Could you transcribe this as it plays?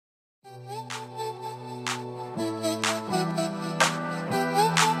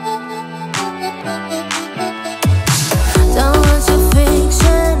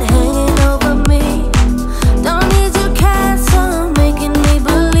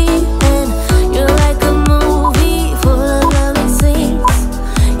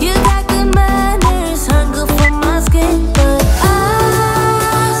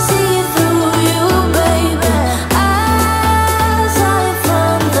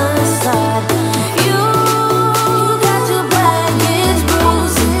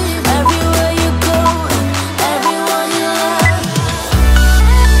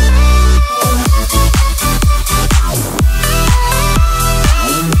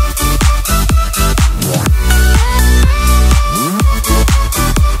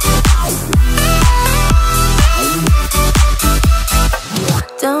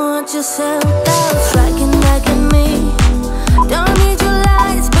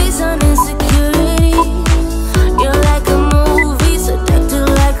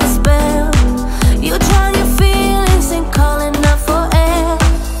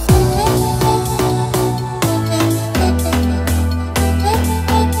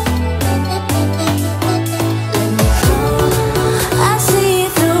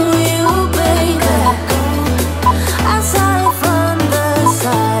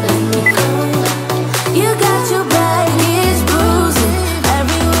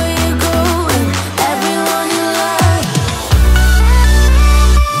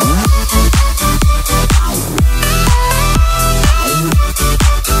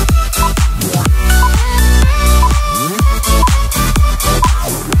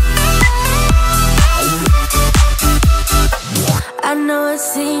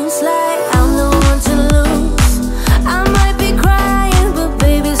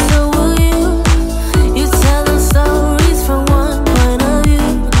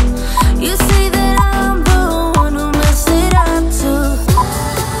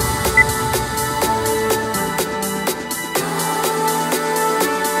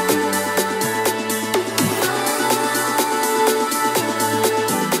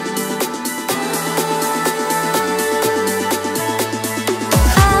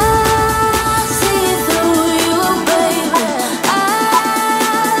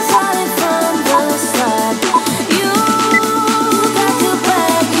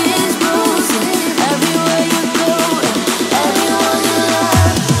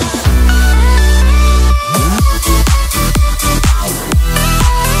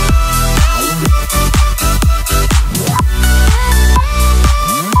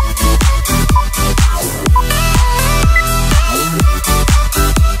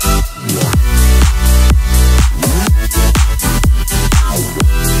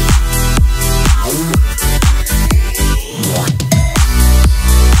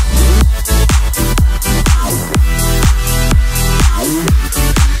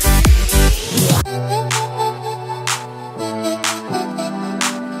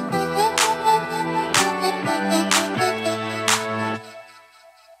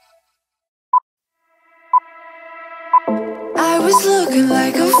was looking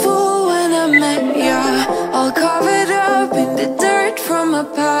like a fool when I met ya, all covered up in the dirt from my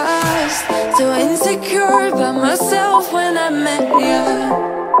past. So insecure by myself when I met ya.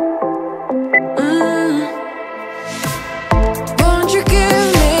 Won't you give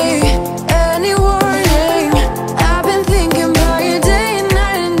me any warning? I've been thinking about you day and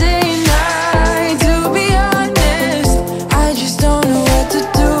night and day and night. To be honest, I just don't know what to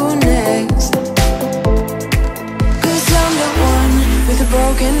do next. Cause I'm the one with a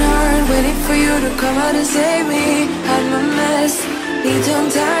broken heart, waiting for you to come out and save me. Had my mess, need to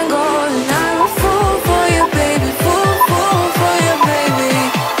untangle, and I'm a fool for you, baby. Fool for you, baby.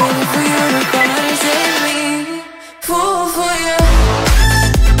 Waiting for you to come out and save me. Fool for you.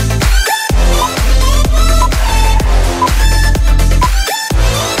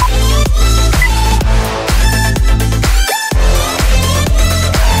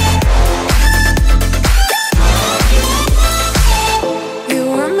 You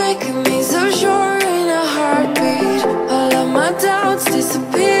were making me so sure in a heartbeat. All of my doubts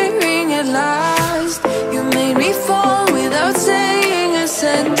disappearing at last. You made me fall without saying a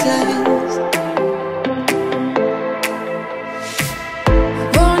sentence.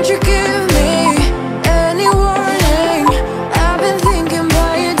 Won't you give me any warning? I've been thinking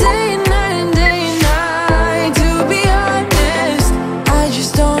about you day and night and day and night. To be honest, I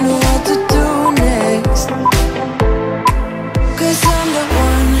just don't know what to do next. Cause I'm the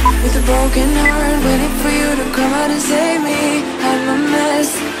one with a broken heart, waiting for you to come out and save me. Had my mess,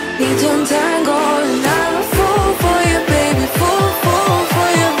 need to untangle, and I'm a fool for you, baby. Fool for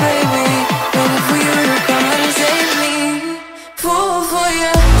you, baby. Waiting for you to come out and save me. Fool for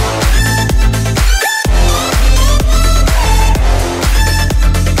you.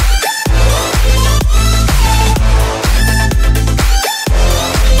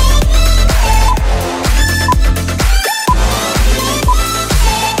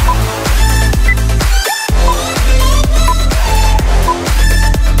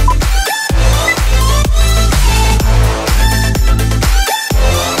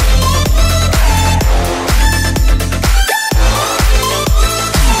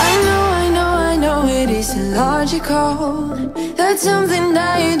 Illogical, that's something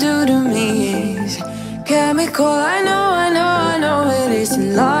that you do to me is chemical. I know it is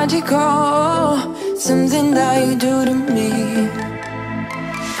illogical, something that you do to me.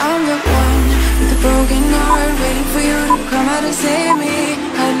 I'm the one with a broken heart, waiting for you to come out and save me.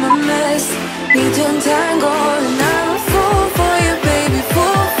 Had my mess, need to untangle, and I'm a fool for you, baby.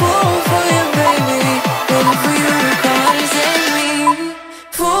 Fool for you, baby. Waiting for you to come out and save me.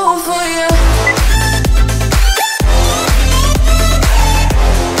 Fool for you.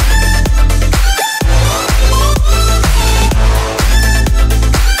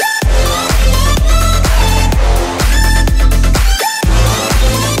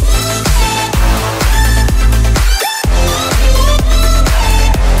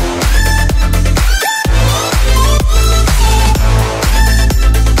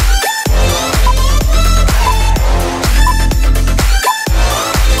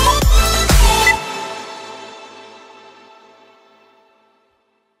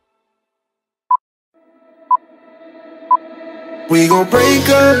 We gon' break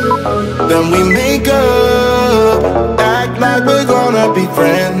up, then we make up. Act like we're gonna be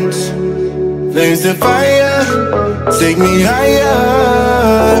friends. Flames the fire, take me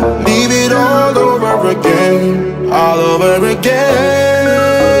higher. Leave it all over again, all over again.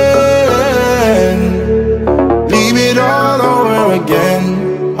 Leave it all over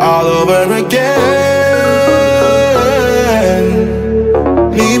again, all over again.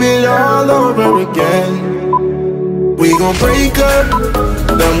 Leave it all over again. We gon' break up,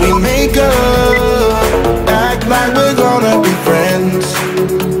 then we make up. Act like we're gonna be friends.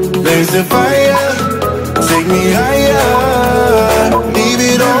 Blaze the fire, take me higher. Leave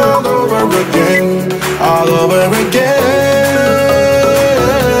it all over again, all over again.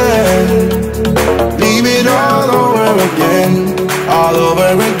 Leave it all over again, all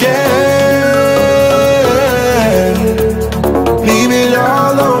over again. Leave it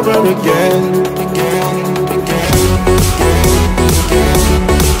all over again.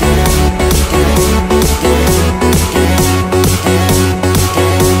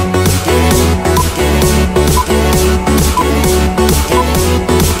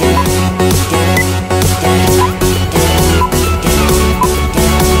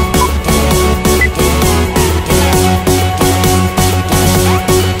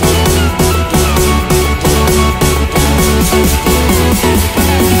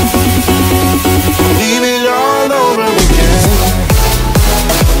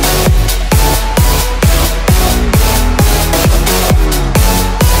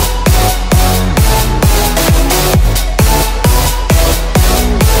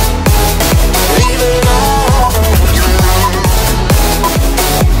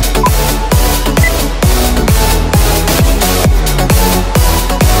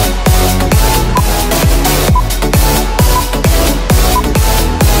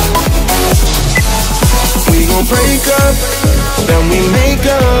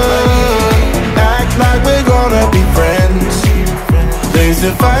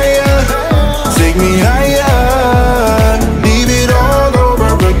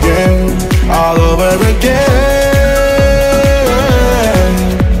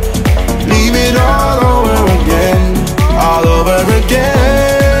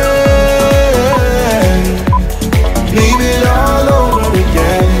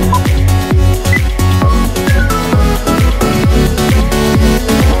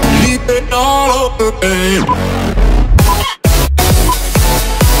 it all over again.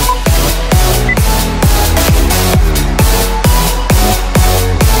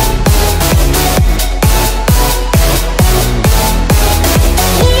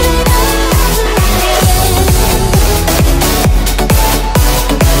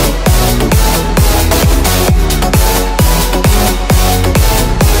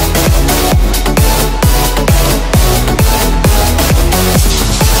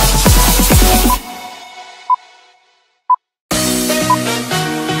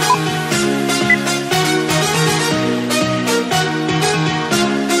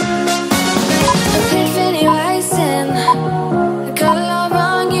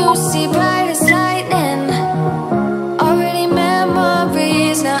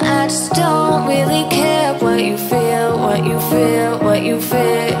 What you feel.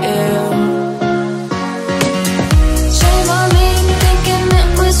 Shame on me, thinking it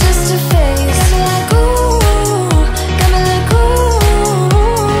was just a phase. Got me like ooh, got me like ooh.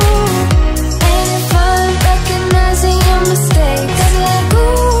 Ain't it fun recognizing your mistakes? Got me like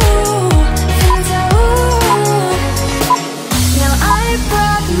ooh, feeling so ooh. Now I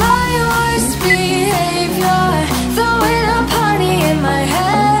brought my worst behavior, throwing a party in my head.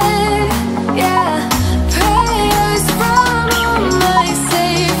 Yeah, prayers from my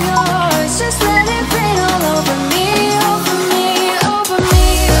saviors, just let it rain all over me, over me, over me,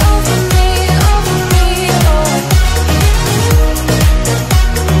 over me, over me,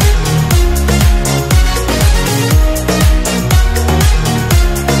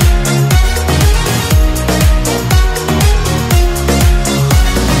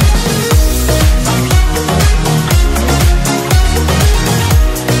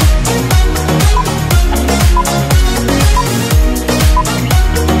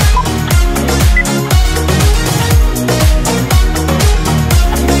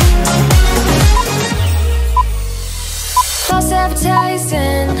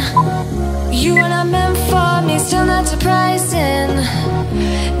 advertising. You were not meant for me, still not surprising.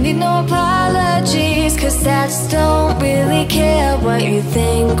 Need no apologies, cause I just don't really care what you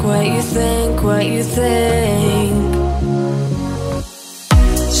think, what you think, what you think.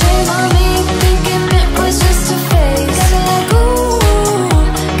 Shame on me, thinking it was just a phase. Got me like ooh,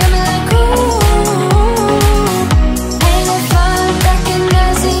 got me like ooh. Ain't it fun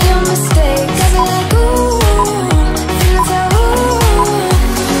recognizing your mistakes? Got me like ooh.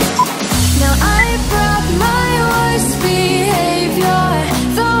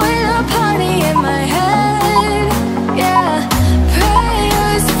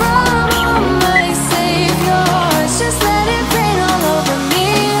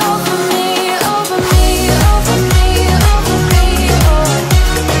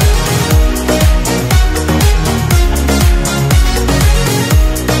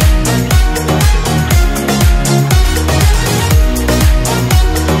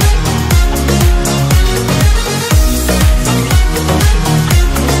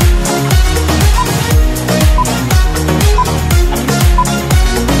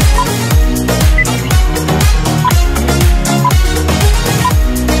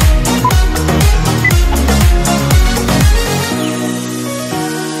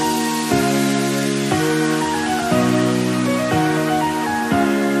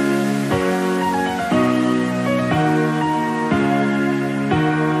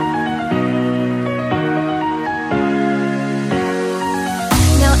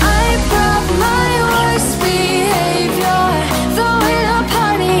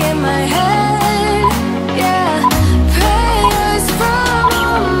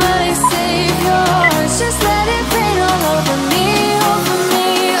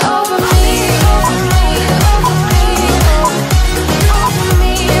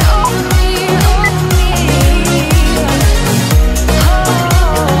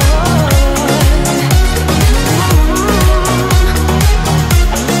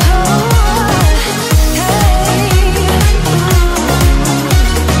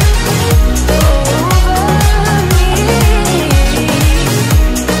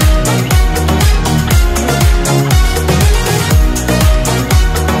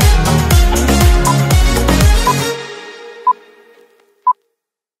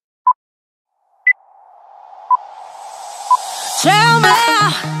 Tell me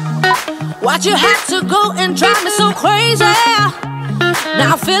why'd you have to go and drive me so crazy?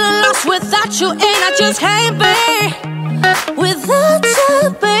 Now I'm feeling lost without you, and I just can't be without you,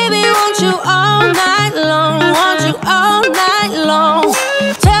 baby. Want you all night long, want you all night long.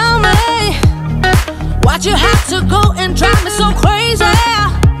 Tell me why'd you have to go and drive me so crazy?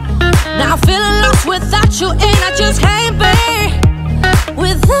 Now I'm feeling lost without you, and I just can't be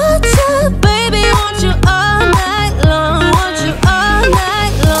without you.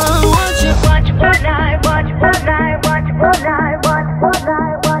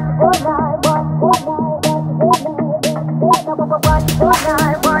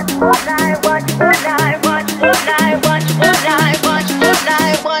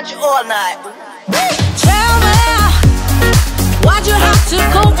 All night. Tell me, why'd you have to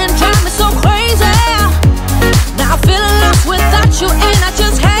go and drive me so crazy? Now I'm feeling lost without you, and I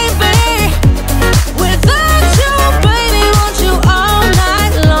just can't be without you, baby. Want you all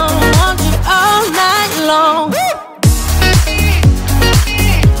night long, want you all night long.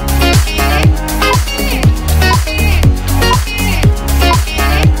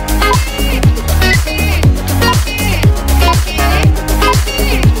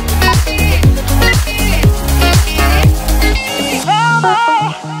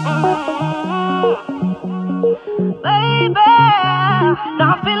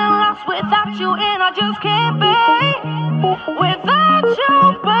 Now I'm feeling lost without you, and I just can't be without you,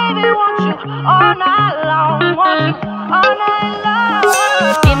 baby. Want you all night long, want you all night long.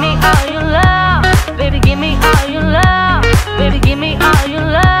 Give me all your love, baby. Give me all your love, baby. Give me all your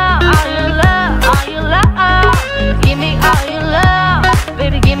love, all your love, all your love. Give me all your love,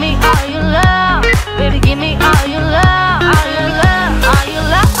 baby. Give me all your love, baby. Give me all your love, all your love, all your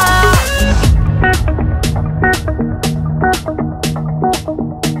love.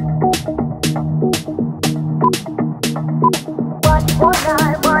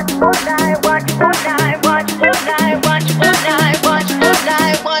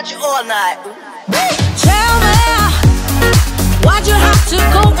 All night. Tell me, why'd you have to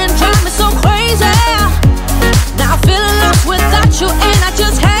go and drive me so crazy? Now I'm feeling lost without you, and I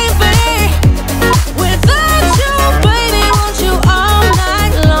just can't be without you, baby. Want you all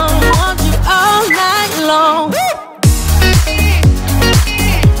night long, want you all night long.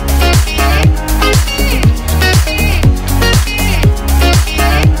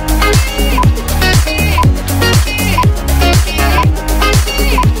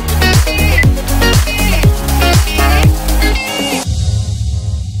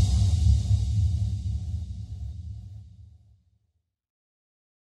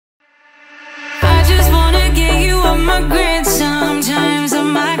 Sometimes I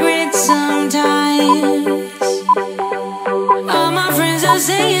migrate sometimes. All my friends are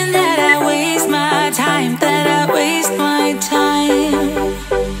saying that